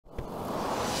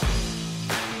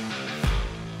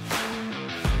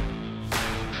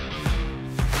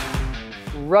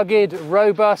Rugged,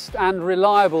 robust and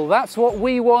reliable. That's what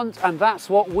we want and that's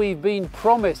what we've been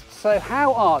promised. So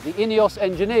how are the INEOS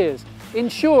engineers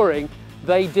ensuring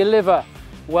they deliver?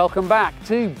 Welcome back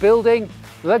to building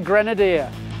the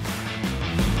Grenadier.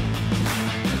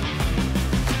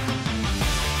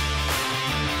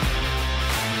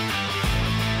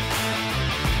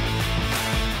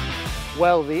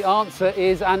 Well, the answer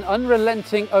is an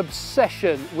unrelenting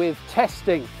obsession with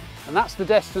testing. And that's the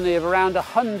destiny of around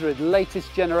 100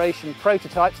 latest generation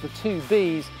prototypes, the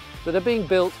 2Bs, that are being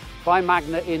built by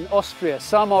Magna in Austria.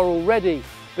 Some are already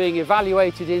being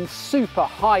evaluated in super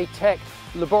high-tech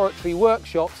laboratory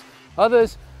workshops.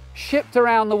 Others shipped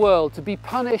around the world to be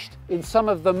punished in some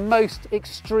of the most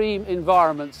extreme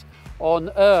environments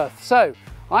on Earth. So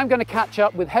I'm going to catch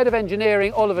up with Head of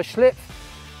Engineering Oliver Schlipf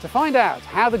to find out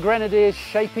how the Grenadier is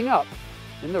shaping up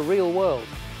in the real world.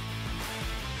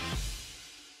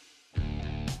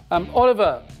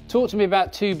 Oliver, talk to me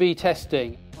about 2B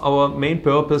testing. Our main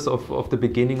purpose of the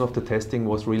beginning of the testing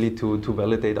was really to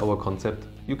validate our concept.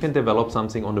 You can develop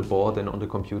something on the board and on the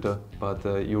computer, but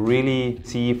you really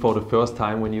see for the first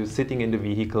time when you're sitting in the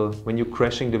vehicle, when you're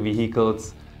crashing the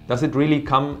vehicles, does it really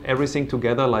come everything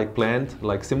together like planned,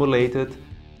 like simulated?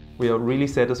 We are really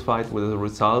satisfied with the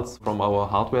results from our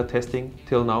hardware testing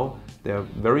till now. They're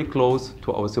very close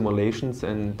to our simulations,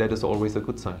 and that is always a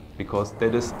good sign, because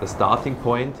that is the starting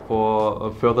point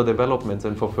for further developments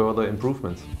and for further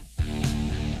improvements.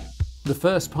 The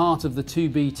first part of the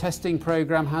 2B testing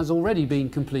program has already been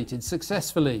completed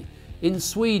successfully. In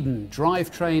Sweden,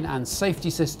 drivetrain and safety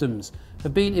systems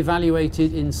have been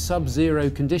evaluated in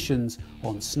sub-zero conditions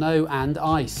on snow and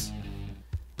ice.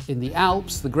 In the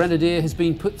Alps, the Grenadier has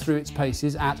been put through its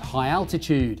paces at high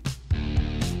altitude.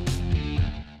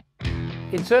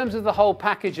 In terms of the whole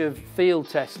package of field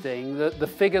testing, the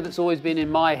figure that's always been in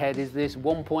my head is this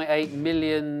 1.8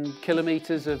 million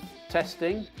kilometres of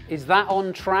testing. Is that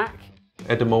on track?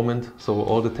 At the moment, so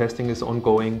all the testing is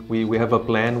ongoing. We have a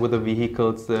plan with the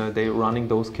vehicles. They're running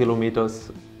those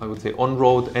kilometers, I would say,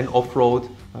 on-road and off-road.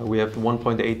 We have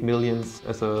 1.8 million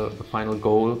as a final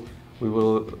goal. We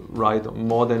will ride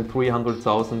more than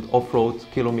 300,000 off-road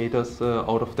kilometers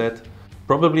out of that.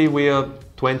 Probably we are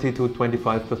 20 to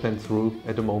 25% through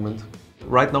at the moment.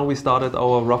 Right now we started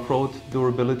our rough road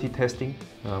durability testing.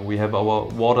 We have our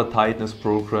water tightness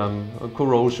program, a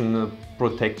corrosion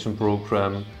protection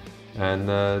program, and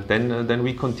then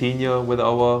we continue with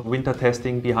our winter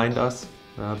testing behind us,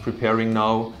 preparing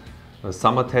now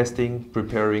summer testing,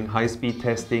 preparing high-speed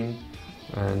testing,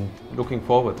 and looking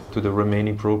forward to the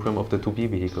remaining program of the 2B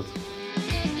vehicles.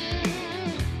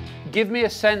 Give me a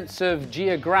sense of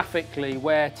geographically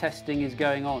where testing is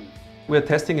going on. We're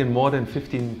testing in more than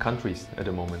 15 countries at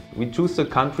the moment. We choose the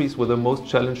countries with the most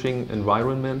challenging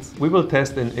environments. We will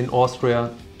test in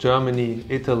Austria, Germany,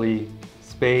 Italy,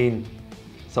 Spain,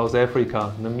 South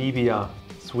Africa, Namibia,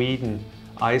 Sweden,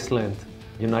 Iceland,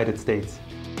 United States.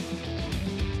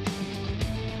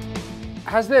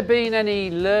 Has there been any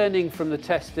learning from the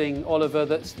testing, Oliver,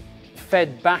 that's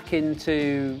fed back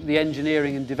into the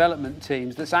engineering and development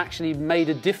teams that's actually made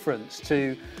a difference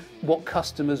to what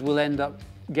customers will end up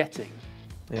getting?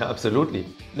 Yeah, absolutely.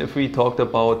 If we talked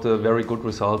about very good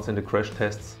results in the crash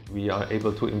tests, we are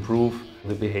able to improve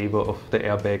the behavior of the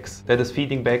airbags. That is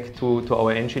feeding back to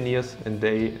our engineers, and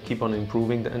they keep on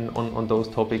improving on those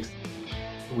topics.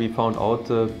 We found out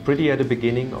pretty at the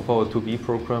beginning of our 2B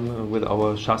program with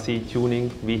our chassis tuning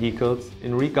vehicles.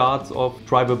 In regards of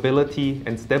drivability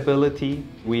and stability,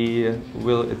 we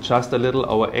will adjust a little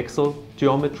our axle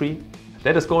geometry.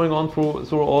 That is going on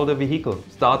through all the vehicles,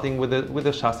 starting with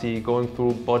the chassis, going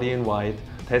through body in white,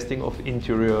 testing of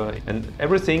interior, and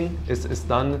everything is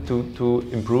done to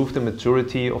improve the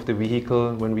maturity of the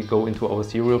vehicle when we go into our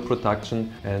serial production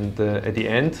and at the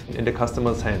end in the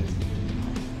customer's hands.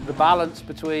 The balance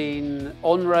between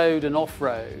on-road and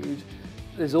off-road,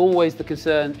 there's always the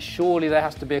concern, surely there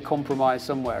has to be a compromise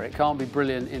somewhere. It can't be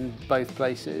brilliant in both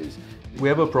places. We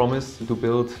have a promise to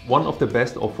build one of the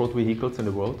best off-road vehicles in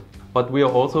the world, but we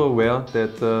are also aware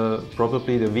that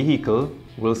probably the vehicle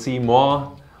will see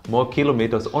more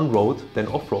kilometers on-road than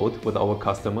off-road with our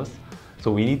customers.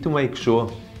 So we need to make sure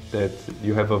that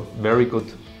you have a very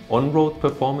good on-road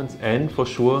performance, and for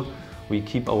sure we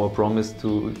keep our promise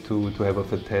to have a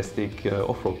fantastic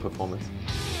off-road performance.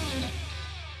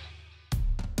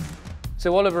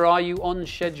 So Oliver, are you on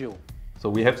schedule? So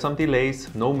we have some delays,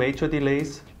 no major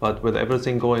delays, but with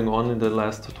everything going on in the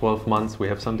last 12 months we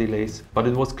have some delays. But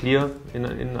it was clear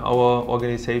in our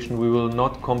organization we will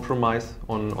not compromise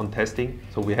on testing.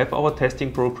 So we have our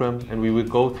testing program and we will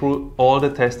go through all the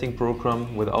testing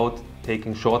program without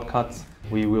taking shortcuts.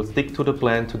 We will stick to the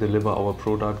plan to deliver our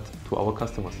product to our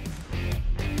customers.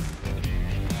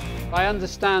 I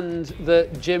understand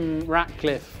that Jim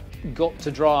Ratcliffe got to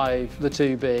drive the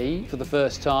 2B for the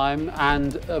first time,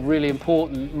 and a really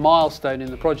important milestone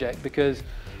in the project because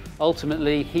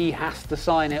ultimately he has to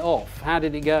sign it off. How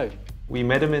did it go? We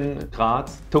met him in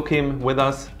Graz, took him with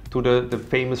us to the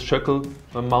famous Schöckel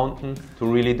mountain to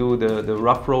really do the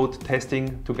rough road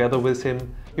testing together with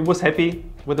him. He was happy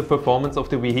with the performance of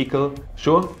the vehicle.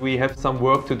 Sure, we have some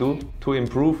work to do to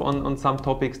improve on some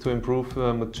topics, to improve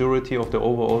maturity of the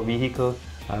overall vehicle.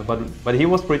 But he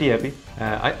was pretty happy.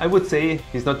 I would say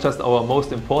he's not just our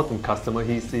most important customer,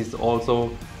 he's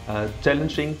also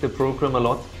challenging the program a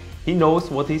lot. He knows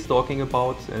what he's talking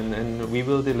about, and we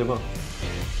will deliver.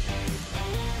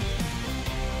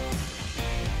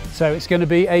 So it's going to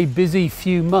be a busy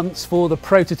few months for the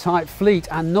prototype fleet,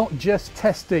 and not just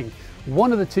testing.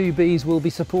 One of the 2Bs will be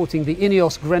supporting the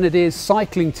INEOS Grenadier's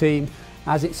cycling team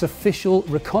as its official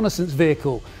reconnaissance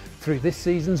vehicle through this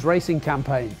season's racing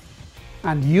campaign.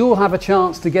 And you'll have a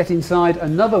chance to get inside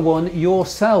another one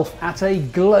yourself at a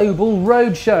global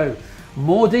roadshow.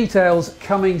 More details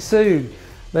coming soon.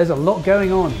 There's a lot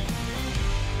going on.